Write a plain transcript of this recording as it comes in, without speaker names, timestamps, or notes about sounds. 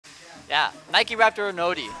Yeah, Nike Raptor and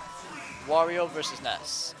Odie. Wario versus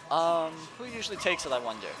Ness. Who usually takes it, I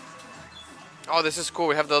wonder? Oh, this is cool.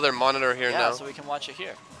 We have the other monitor here now. Yeah, so we can watch it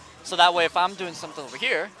here. So that way, if I'm doing something over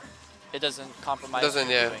here, it doesn't compromise what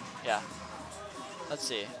you're doing. Yeah. Let's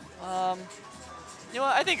see. You know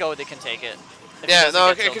what? I think Odie can take it. Yeah, no,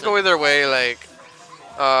 it could go either way, like,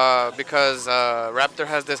 because Raptor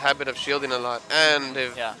has this habit of shielding a lot, and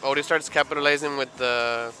if Odie starts capitalizing with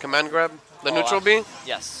the command grab, the neutral B,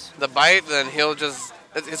 the bite, then he'll just,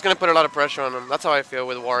 it's gonna put a lot of pressure on him. That's how I feel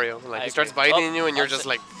with Wario. Like, he starts biting you, and you're just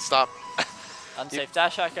like, stop. Unsafe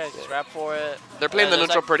dash hack, just grab for it. They're playing the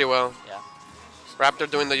neutral pretty well. Yeah. Raptor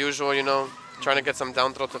doing the usual, you know, trying to get some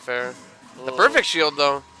down throw to fair. Ooh. The perfect shield,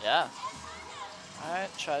 though. Yeah.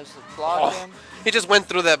 Alright, tries to block him. He just went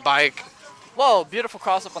through that bike. Whoa, beautiful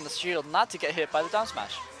cross up on the shield, not to get hit by the down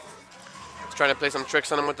smash. He's trying to play some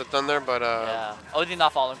tricks on him with the thunder, but yeah. Odie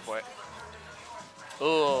not falling for it.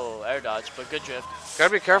 Ooh, air dodge, but good drift.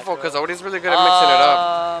 Gotta be careful, because Odie's really good at mixing it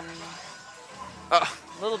up.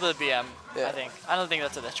 A little bit of BM, I think. I don't think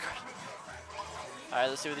that's an edge guard. Alright,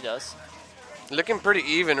 let's see what he does. Looking pretty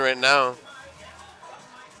even right now.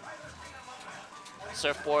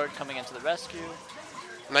 Surfboard coming into the rescue.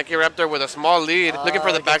 Nike Raptor with a small lead. Looking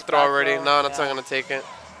for the back throw already. No, that's not going to take it.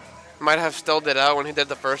 Might have stilled it out when he did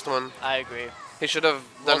the first one. I agree. He should have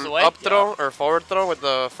done up throw or forward throw with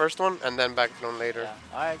the first one and then back throw later.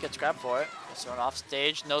 Yeah. Alright, gets grabbed for it. Gets thrown off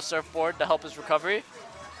stage. No surfboard to help his recovery.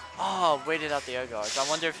 Oh, waited out the air guards. I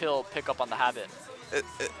wonder if he'll pick up on the habit.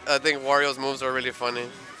 I think Wario's moves are really funny.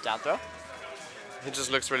 Down throw? He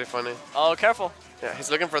just looks really funny. Oh, careful. Yeah, he's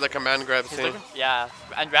looking for the command grab, see? Yeah,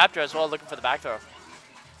 and Raptor as well, looking for the back throw.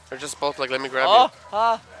 They're just both like, let me grab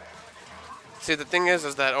you. See, the thing is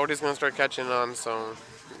that Odie's going to start catching on, so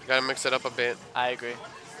you got to mix it up a bit. I agree.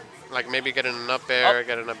 Like maybe getting an up air,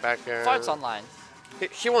 getting a back air. Fart's online.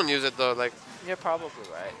 He won't use it though, like. You're probably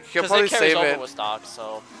right. He'll probably save it. With stock,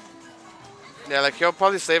 so. Yeah, like he'll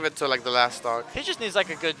probably save it to like the last stock. He just needs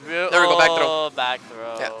like a good there we go, back throw. Back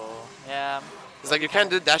throw. Yeah. It's like you can't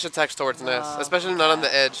do dash attacks towards Ness, especially not on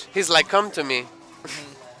the edge. He's like, come to me.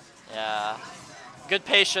 Yeah. Good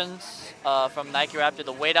patience from Nike Raptor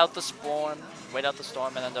to wait out the storm,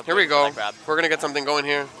 and end up. Here we go. We're gonna get something going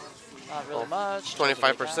here. Not really much.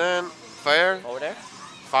 25%. Fire. Forward air.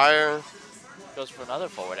 Fire. Goes for another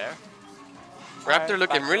forward air. Raptor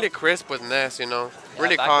looking really crisp with Ness, you know,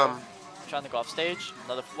 really calm. Trying to go off stage.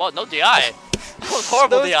 Another. Whoa, no DI. That was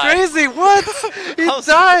horrible DI. That was crazy. What? He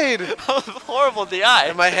died. That was horrible DI.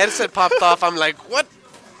 And my headset popped off. I'm like, what?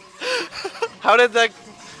 How did that?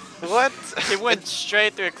 What? He went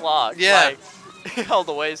straight through clock. Yeah. Like, he held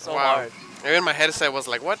away so hard. Even my headset was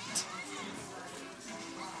like, what?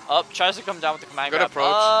 Up, tries to come down with the command grab. Good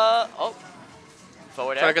approach.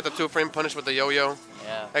 Forward air. Trying to get the 2-frame punish with the yo-yo.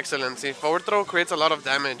 Yeah. Excellent. See, forward throw creates a lot of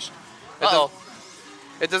damage.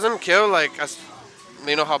 It doesn't kill like as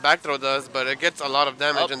you know how back throw does, but it gets a lot of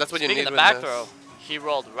damage, and that's what you need with the back throw, he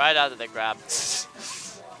rolled right out of the grab. See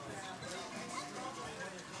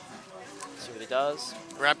what he does.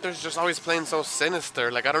 Raptor's just always playing so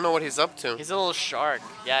sinister. Like I don't know what he's up to. He's a little shark.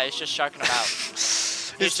 Yeah, he's just sharking him out.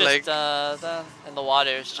 He's just like in the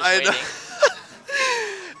water, just waiting.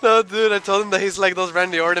 No, dude, I told him that he's like those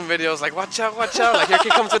Randy Orton videos. Like, watch out, watch out. Like here he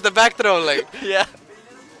comes with the back throw. Like yeah.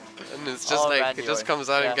 And it's just like he just comes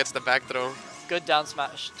out and gets the back throw. Good down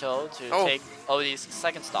smash toe to take Odie's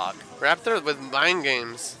second stock. Raptor with mind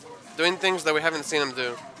games, doing things that we haven't seen him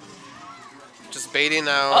do. Just baiting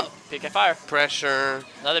out. Oh, PK fire. Pressure.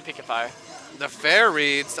 Another PK fire. The fair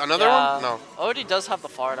reads. Another one? No. Odie does have the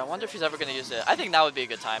fart. I wonder if he's ever going to use it. I think now would be a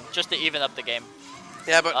good time, just to even up the game.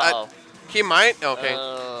 Yeah, but he might. Okay.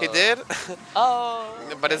 He did.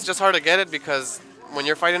 But it's just hard to get it because when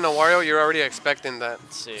you're fighting a Wario, you're already expecting that.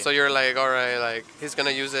 So you're like, all right, like he's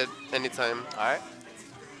gonna use it anytime. All right.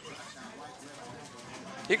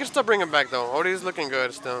 You can still bring him back though. Odie's looking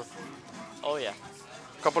good still. Oh yeah.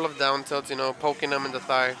 Couple of down tilts, you know, poking him in the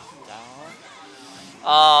thigh. Okay.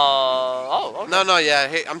 No,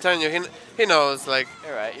 yeah. I'm telling you, he knows. Like,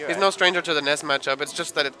 you're right. He's no stranger to the Ness matchup. It's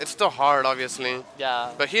just that it's still hard, obviously.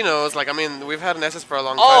 Yeah. But he knows. Like, I mean, we've had Nesses for a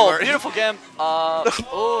long time. Oh, beautiful game.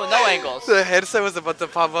 Oh, no angles. The headset was about to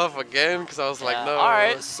pop off again because I was like, no. All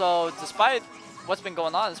right. So despite what's been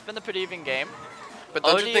going on, it's been a pretty even game. But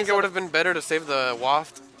don't you think it would have been better to save the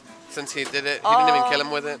waft since he did it? He didn't even kill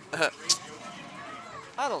him with it.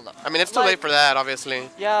 I don't know. I mean, it's too late for that, obviously.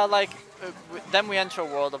 Yeah, like, then we enter a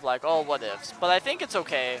world of like, oh, what ifs. But I think it's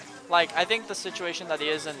okay. Like, I think the situation that he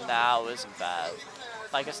is in now isn't bad.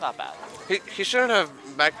 Like, it's not bad. He shouldn't have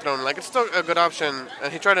back thrown. Like, it's still a good option.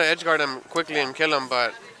 And he tried to edge guard him quickly and kill him,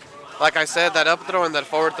 but like I said, that up throw and that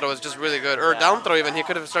forward throw is just really good. Or down throw even. He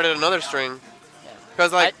could have started another string.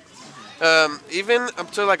 Because like, even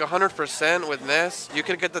up to like 100% with Ness, you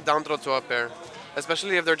could get the down throw to up air.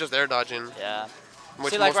 Especially if they're just air dodging. Yeah.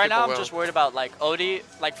 See, like right now I'm just worried about like Odie,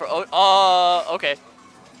 like for okay.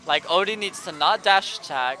 Like Odie needs to not dash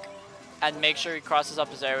attack and make sure he crosses up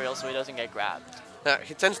his aerial so he doesn't get grabbed. Yeah,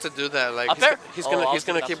 he tends to do that. Like he's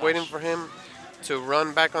gonna keep waiting for him to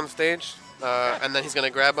run back on stage, and then he's gonna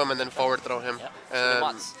grab him and then forward throw him. Yep. And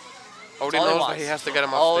Odie knows that he has to get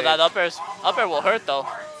him off stage. That up air will hurt though.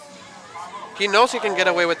 He knows he can get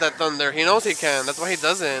away with that thunder. He knows he can. That's why he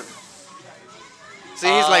doesn't. See,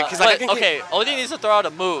 he's like, okay, Odie needs to throw out a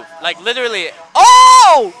move. Like literally.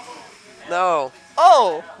 Oh! No.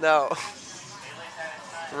 Oh! No.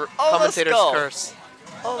 Commentator's curse.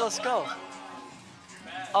 Oh, let's go.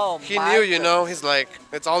 Oh, he knew, you know. He's like,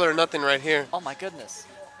 it's all or nothing right here. Oh my goodness.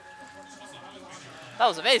 That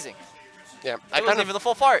was amazing. Yeah. It wasn't even the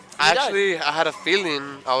full fart. I had a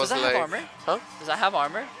feeling. I was like, does that have armor? Huh? Does that have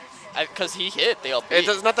armor? Because he hit the LP.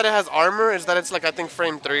 It's not that it has armor. It's that it's like, I think,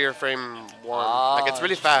 frame 3 or frame 1. Like, it's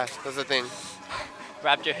really fast. That's the thing.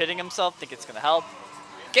 Raptor hitting himself. Think it's going to help.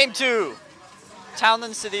 Game 2.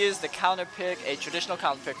 Townland City is the counter pick, a traditional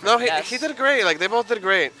counter pick. No, he did great. Like, they both did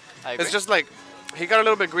great. I agree. It's just like, he got a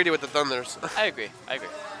little bit greedy with the thunders. I agree.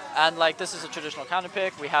 And like, this is a traditional counter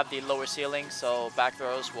pick. We have the lower ceiling, so back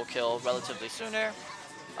throws will kill relatively sooner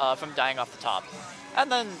from dying off the top. And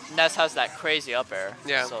then Ness has that crazy up air,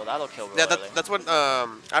 so that'll kill really early. That's what,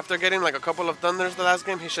 after getting like a couple of thunders the last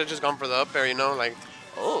game, he should have just gone for the up air, you know, like.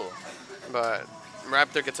 Oh. But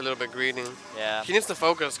Raptor gets a little bit greedy. Yeah. He needs to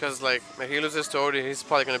focus because like if he loses to Odie, he's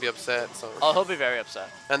probably gonna be upset. So. Oh, he'll be very upset.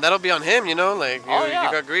 And that'll be on him, you know, like you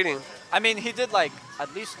got greedy. I mean, he did like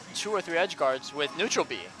at least 2 or 3 edge guards with neutral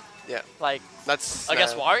B. Yeah. Like. That's.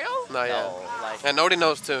 Against Wario? No, yeah. Like. And Odie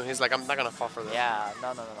knows too. He's like, I'm not gonna fall for this. Yeah.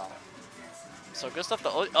 No. So good stuff to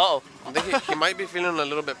Odie. Uh-oh. I think he might be feeling a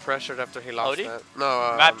little bit pressured after he lost Odie? that. No,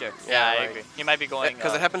 Raptor. Yeah, I agree. He might be going.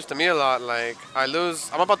 Because it happens to me a lot. Like, I lose.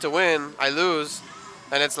 I'm about to win. I lose.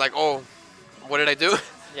 And it's like, oh, what did I do?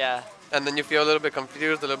 Yeah. And then you feel a little bit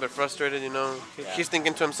confused, a little bit frustrated, you know. He's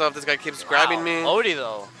thinking to himself, this guy keeps grabbing me. Odie,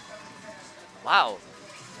 though. Wow.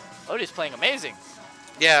 Odie's playing amazing.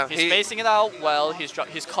 Yeah. He's spacing it out well.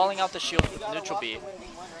 He's calling out the shield with neutral B.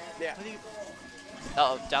 Yeah.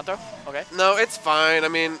 Uh-oh, down throw? Okay. No, it's fine. I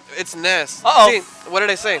mean, it's Ness. Uh-oh. See, what did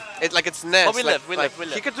I say? It's Ness. But we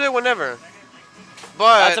live. He could do it whenever.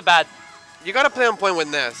 But that's a bad. You got to play on point with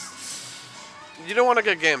Ness. You don't want to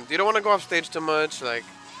get gamed. You don't want to go off stage too much. Like,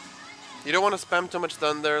 you don't want to spam too much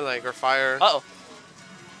thunder, like, or fire. Uh-oh.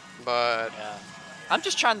 But yeah. I'm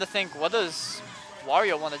just trying to think, what does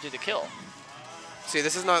Wario want to do to kill? See,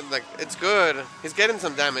 this is not, like, it's good. He's getting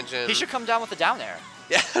some damage in. He should come down with a down air.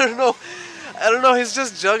 Yeah, I don't know. He's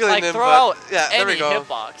just juggling like, him. Throw out there we go.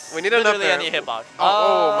 Hitbox. We need an up air. Any hitbox.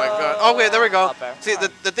 Oh my god. Oh, wait, there we go. Up air. See,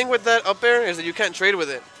 the thing with that up air is that you can't trade with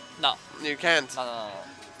it. No. You can't. No.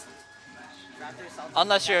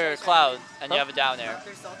 Unless you're Cloud and you have a down air.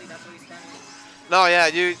 No, yeah,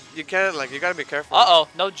 you can't, like, you gotta be careful. Uh-oh,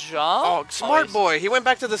 no jump? Oh, smart boy. He went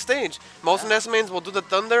back to the stage. Most Ness mains will do the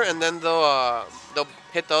thunder, and then they'll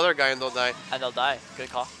hit the other guy and they'll die. And they'll die. Good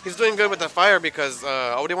call. He's doing good with the fire because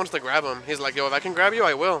Odie wants to grab him. He's like, yo, if I can grab you,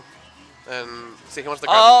 I will. And see, he wants to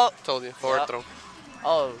grab him. Told you. Forward throw.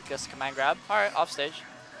 Oh, guess command grab. All right, off stage.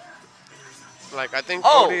 Like, I think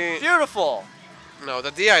Odie... beautiful. No,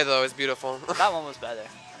 the DI, though, is beautiful. That one was better.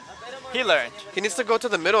 He learned. He needs to go to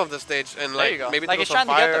the middle of the stage and like maybe like throw some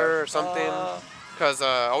fire or something. Because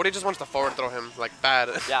Odie just wants to forward throw him like bad.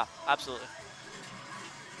 Yeah, absolutely.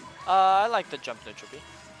 I like the jump neutral B.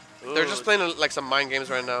 They're just playing like some mind games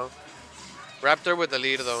right now. Raptor with the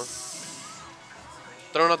lead though.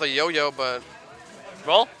 Throwing out the yo-yo, but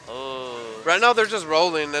roll. Oh. Right now they're just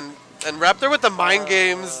rolling and Raptor with the mind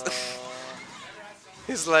games.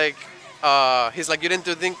 He's like you didn't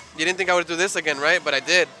think I would do this again, right? But I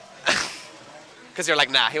did. Because you're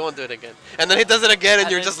like, nah, he won't do it again. And then he does it again,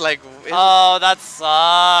 and you're just like... Oh, that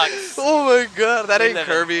sucks. Oh, my God. That ain't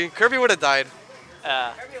Kirby. Kirby would have died.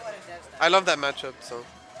 Yeah. I love that matchup, so...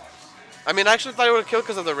 I mean, I actually thought he would have killed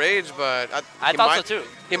because of the rage, but... I thought so, too.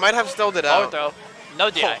 He might have stilled it out. Throw. No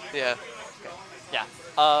DI. Oh, yeah. Okay.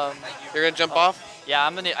 Yeah. You're going to jump off? Yeah, I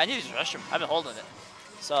need to use the restroom. I've been holding it.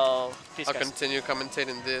 So, peace, I'll guys. continue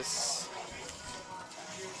commentating this.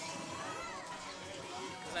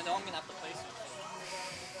 I know I'm gonna have to place it.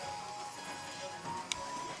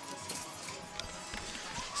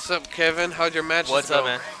 What's up, Kevin? How'd your match go? What's up,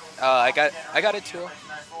 man? I got it too.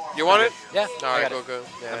 You want it? Yeah. All right, go.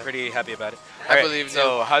 Yeah. I'm pretty happy about it. I believe you.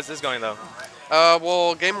 So how's this going though?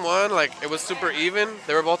 Well, game one, like, it was super even.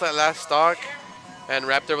 They were both at last stock, and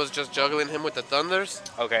Raptor was just juggling him with the Thunders.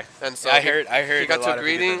 Okay. And so I heard. he got too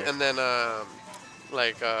greedy, and then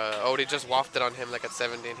Odie just wafted on him like at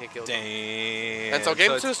 70, and he killed him. Damn. And so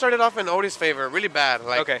game two started off in Odie's favor, really bad.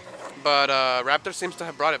 Like, okay. But Raptor seems to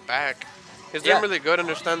have brought it back. He's doing really good,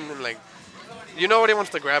 understanding, like, you know Odie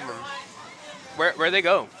wants to grab him. Where'd they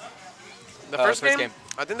go? The first game?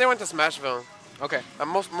 I think they went to Smashville. Okay.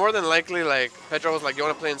 More than likely, like, Pedro was like, you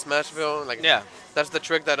want to play in Smashville? Like, yeah. That's the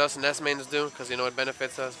trick that us NES mains do, because, you know, it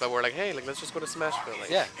benefits us. But we're like, hey, like, let's just go to Smashville. Like,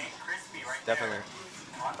 yeah. Definitely.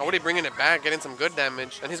 Odie bringing it back, getting some good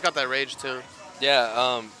damage. And he's got that rage, too.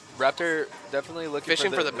 Yeah, Raptor definitely looking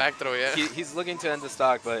fishing for the back throw, yeah. He's looking to end the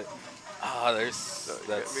stock, but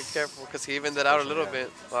be careful, because he evened it out a little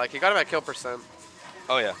bit. Like, he got him at kill percent.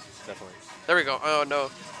 Oh, yeah, definitely. There we go. Oh, no.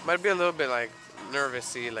 Might be a little bit, like,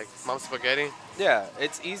 nervous-y, like Mom Spaghetti. Yeah,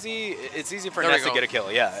 it's easy for Ness to get a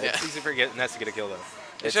kill. Yeah, it's easy for Ness to get a kill, though.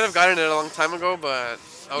 He should have gotten it a long time ago, but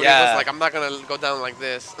Odie was like, I'm not going to go down like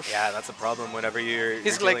this. Yeah, that's a problem whenever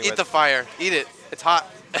He's like, eat the fire. Eat it. It's hot.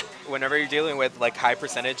 Whenever you're dealing with, like, high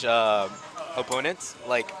percentage opponents,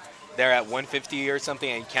 like, they're at 150 or something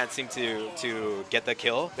and you can't seem to get the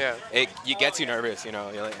kill. Yeah. It gets you nervous, you know.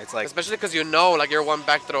 It's like, especially because you know, like, you're one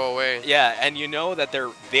back throw away. Yeah, and you know that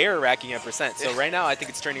they're racking up percent. So right now, I think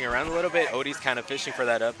it's turning around a little bit. Odie's kind of fishing for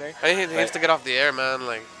that up there. I think he needs to get off the air, man.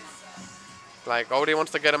 Like Odie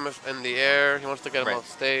wants to get him in the air. He wants to get him off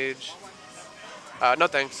stage. No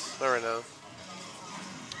thanks. Not right now.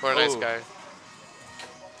 What a nice guy.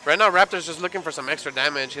 Right now, Raptor's just looking for some extra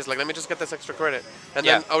damage. He's like, let me just get this extra credit. And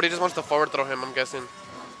then Odie just wants to forward throw him, I'm guessing.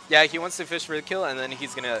 Yeah, he wants to fish for the kill, and then he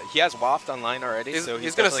has Waft online already, so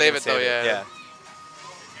he's going to save it, though, yeah.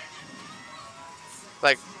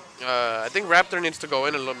 Like, I think Raptor needs to go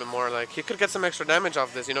in a little bit more. Like, he could get some extra damage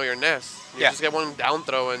off this, you know, your Ness. You just get one down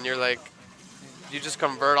throw, and you're like, you just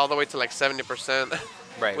convert all the way to like 70%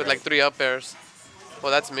 with like 3 up airs.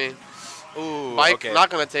 Well, that's me. Ooh, Mike, not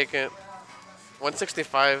going to take it.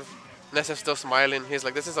 165. Ness is still smiling. He's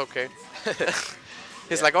like, this is okay.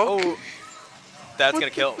 He's like, oh. That's going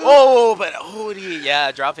to kill. Oh, but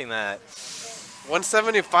Odie, dropping that.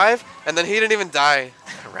 175, and then he didn't even die.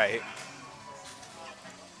 Right.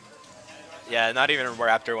 Yeah, not even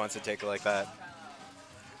Raptor wants to take it like that.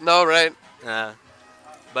 No, right.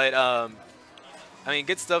 But, I mean,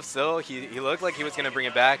 good stuff still. He looked like he was going to bring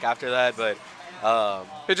it back after that, but...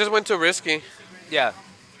 he just went too risky. Yeah.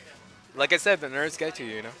 Like I said, the nerds get to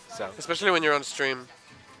you, you know? So. Especially when you're on stream.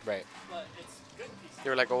 Right.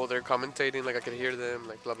 You're like, oh, they're commentating, like I can hear them,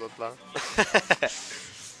 like blah, blah, blah.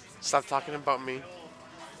 Stop talking about me.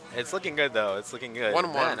 It's looking good, though. It's looking good.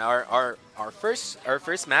 1-1. Man, our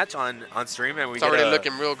first match on stream, and it's already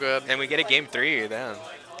looking real good. And we get a game 3. Damn,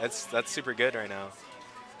 that's super good right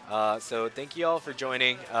now. So thank you all for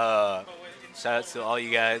joining. Shout out to all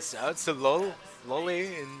you guys. Shout out to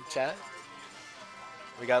Loli in chat.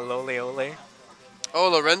 We got Ole. Oh,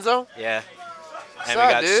 Lorenzo? Yeah. And we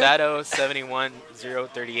got Shadow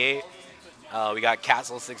 71038. We got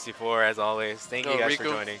Castle 64 as always. Thank you guys for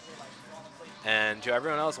joining. And to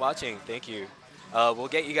everyone else watching, thank you. We'll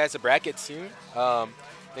get you guys a bracket soon.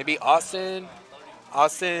 Maybe Austin,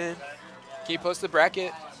 can you post the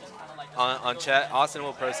bracket on chat? Austin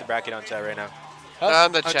will post the bracket on chat right now.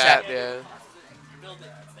 On the chat, yeah.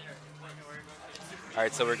 All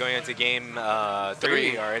right, so we're going into game 3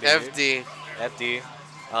 already. FD. FD.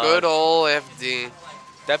 Good old FD.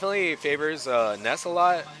 Definitely favors Ness a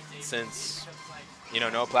lot since, you know,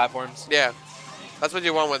 no platforms. Yeah, that's what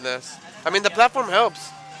you want with Ness. I mean, the platform helps.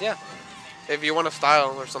 Yeah. If you want a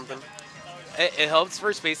style or something. It helps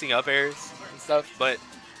for spacing up airs and stuff, but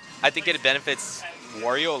I think it benefits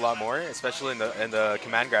Wario a lot more, especially in the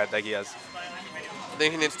command grab that he has. I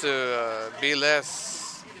think he needs to be less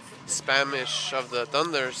spamish of the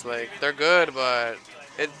Thunders. Like, they're good, but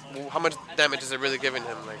how much damage is it really giving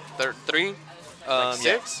him? Like 3? Like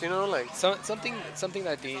 6? You know, like something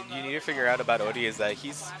that you need to figure out about Odie is that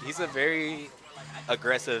he's a very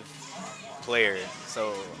aggressive player.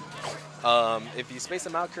 So if you space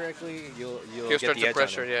him out correctly, you'll get the edge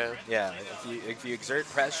pressure. on him. Yeah. If you exert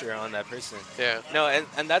pressure on that person. Yeah. No,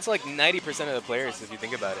 and that's like 90% of the players if you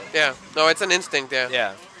think about it. Yeah. No, it's an instinct. Yeah.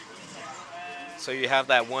 Yeah. So you have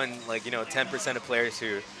that one, like, you know, 10% of players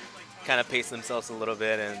who kind of pace themselves a little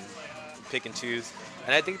bit and pick and choose.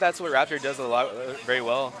 And I think that's what Raptor does a lot, very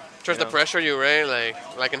well. Just the pressure you, right?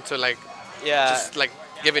 Like into like, just like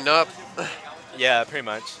giving up. Yeah, pretty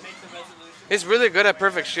much. He's really good at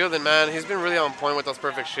perfect shielding, man. He's been really on point with those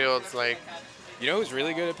perfect shields. Like, you know who's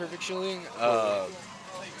really good at perfect shielding?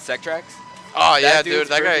 Sectrax. Oh yeah, dude,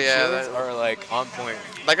 that guy, yeah, are like on point.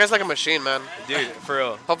 That guy's like a machine, man. Dude, for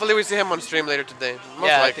real. Hopefully we see him on stream later today. Most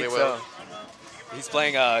likely I think will. So. He's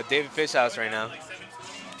playing David Fishhouse right now.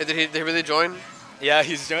 Did he really join? Yeah,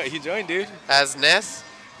 he joined, dude. As Ness?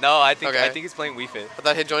 No, I think he's playing Wii Fit. I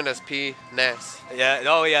thought he joined as P Ness. Yeah.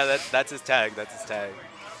 Oh yeah, that's his tag. That's his tag.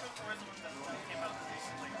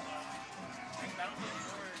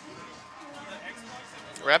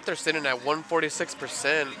 Raptor sitting at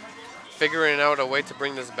 146%, figuring out a way to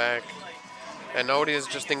bring this back. And Odie is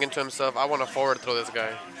just thinking to himself, I want to forward throw this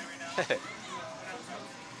guy.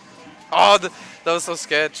 Oh, that was so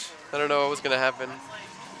sketch. I don't know what was going to happen.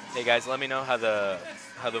 Hey guys, let me know how the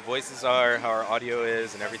voices are, how our audio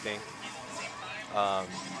is, and everything.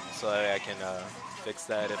 So I can fix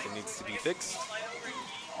that if it needs to be fixed.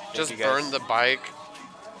 Just burn the bike.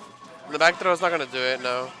 The back throw is not going to do it,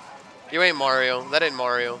 no. You ain't Mario. That ain't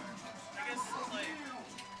Mario.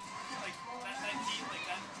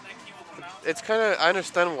 It's kind of, I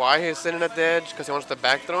understand why he's sitting at the edge, because he wants to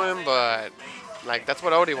back throw him, but like that's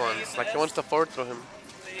what Odie wants. Like he wants to forward throw him.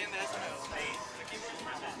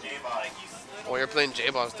 Oh, you're playing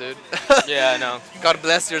J-Boss, dude. Yeah, I know. God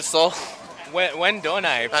bless your soul. When don't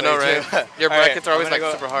I play I know, right? Your brackets are always like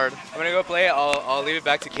super hard. I'm gonna go play it. I'll leave it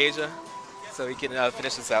back to Keija, so he can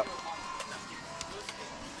finish this out.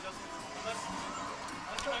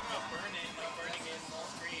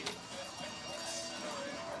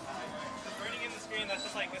 That's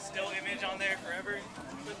just like a still image on there forever.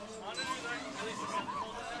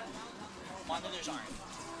 Monitors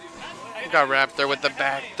aren't. You got Raptor with the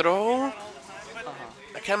back throw.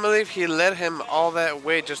 I can't believe he let him all that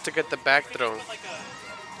way just to get the back throw.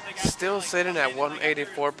 Still sitting at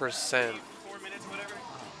 184%.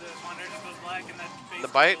 The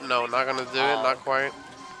bite? No, not gonna do it. Not quite.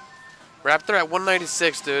 Raptor at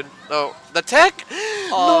 196, dude. Oh, the tech?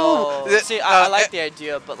 Oh, no. See, I like the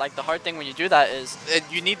idea, but like the hard thing when you do that is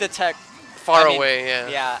you need the tech far away, yeah.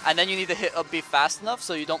 Yeah, and then you need to hit up B fast enough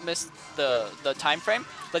so you don't miss the time frame.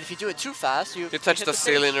 But if you do it too fast, you touch the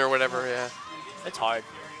ceiling or whatever, yeah. It's hard.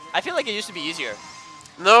 I feel like it used to be easier.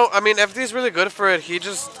 No, I mean, FD's really good for it. He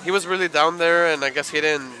was really down there, and I guess he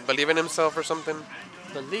didn't believe in himself or something.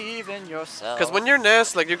 Believe in yourself. Because when you're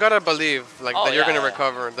Ness, like, you gotta believe, like, that you're gonna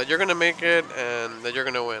recover, that you're gonna make it, and that you're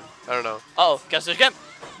gonna win. I don't know. Oh, guess again.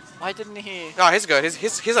 Why didn't he? Oh, he's good.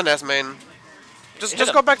 He's a Ness main. Just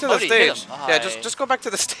go back to the stage. Yeah, just go back to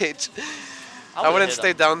the stage. I wouldn't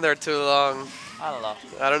stay down there too long. I don't know.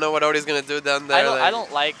 I don't know what Odie's gonna do down there. I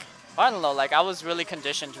don't know. Like I was really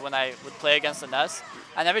conditioned when I would play against the Ness,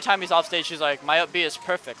 and every time he's off stage, he's like, my up B is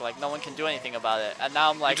perfect. Like no one can do anything about it. And now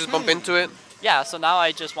I'm like, you just bump into it. Yeah. So now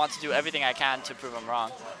I just want to do everything I can to prove him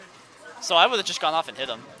wrong. So I would have just gone off and hit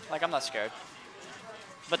him. Like I'm not scared.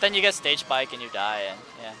 But then you get stage bike and you die, and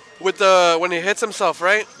yeah. With when he hits himself,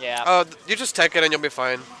 right? Yeah. You just tech it and you'll be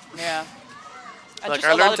fine. Yeah. And like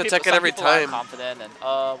I learned to tech it every time. Confident and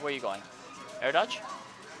where are you going? Air dodge?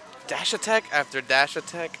 Dash attack after dash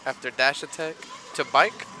attack after dash attack to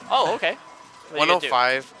bike. Oh, okay.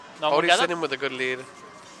 105. Odie's sitting with a good lead.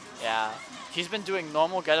 Yeah. He's been doing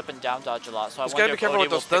normal get up and down dodge a lot, so he's gotta be careful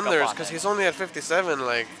with those thunders because he's only at 57.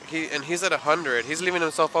 Like he's at 100. He's leaving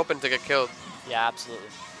himself open to get killed. Yeah, absolutely.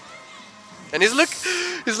 And he's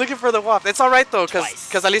looking for the waft. It's all right though,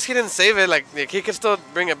 cause at least he didn't save it. Like he can still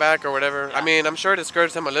bring it back or whatever. Yeah. I mean, I'm sure it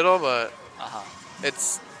discouraged him a little, but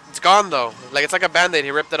it's gone though. Like it's like a band-aid.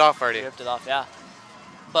 He ripped it off already. He ripped it off, yeah.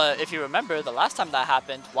 But if you remember, the last time that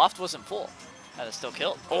happened, waft wasn't full, and it still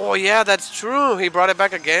killed. Oh yeah, that's true. He brought it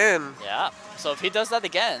back again. Yeah. So if he does that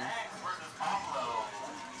again.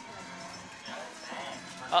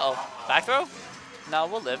 Back throw? No,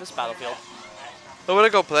 we'll live. It's Battlefield. I'm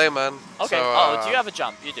gonna go play, man. Okay. So, do you have a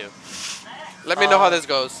jump? You do. Let me know how this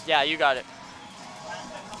goes. Yeah, you got it.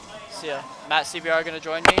 See ya. Matt CBR gonna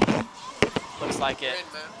join me? Looks like it.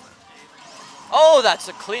 Oh, that's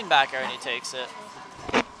a clean back air and he takes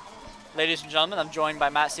it. Ladies and gentlemen, I'm joined by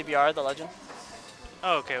Matt CBR, the legend.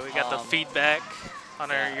 Oh, okay, we got the feedback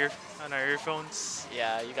on our earphones.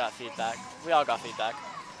 Yeah, you got feedback. We all got feedback.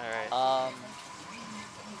 All right.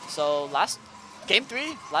 So game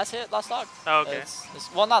 3, last hit, last stock. Oh, okay.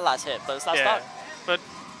 Well, not last hit, but it's last stock. But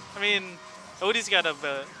I mean, Odie's got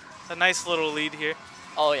a nice little lead here.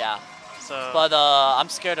 Oh yeah. So. But I'm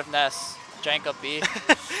scared of Ness. Jank up B.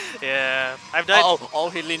 Yeah, I've died. Oh,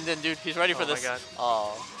 he leaned in, dude. He's ready for this.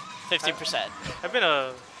 Oh my god. 15%.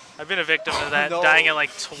 I've been a victim of that, dying at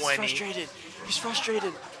like 20. He's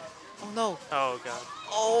frustrated. Oh no. Oh god.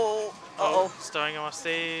 Oh. Starting him off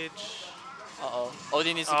stage.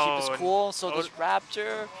 Odie needs to keep his cool. So does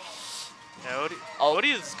Raptor. Yeah,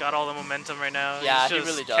 Odie's got all the momentum right now. Yeah, He's just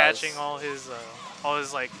he really does. catching all his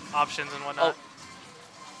like options and whatnot.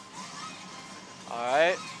 Oh. All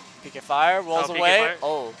right, PK Fire rolls away.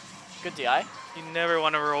 Oh, good DI. You never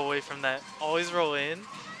want to roll away from that. Always roll in.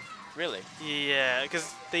 Really? Yeah,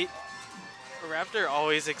 because Raptor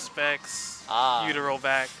always expects you to roll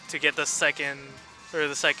back to get the second and third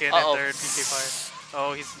PK Fire.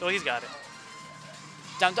 Oh, he's got it.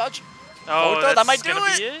 Down dodge. Oh, that might do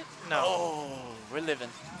it. No. Oh, we're living.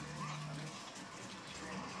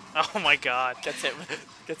 Oh my God. Gets hit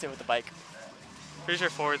with the bike. Pretty sure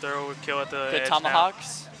forward throw would kill at the Good edge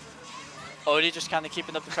tomahawks. Now. Odie just kind of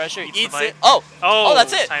keeping up the pressure. Eats the it. Oh,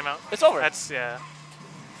 that's it. Timeout. It's over. Yeah.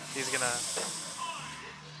 He's gonna.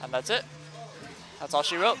 And that's it. That's all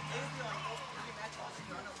she wrote.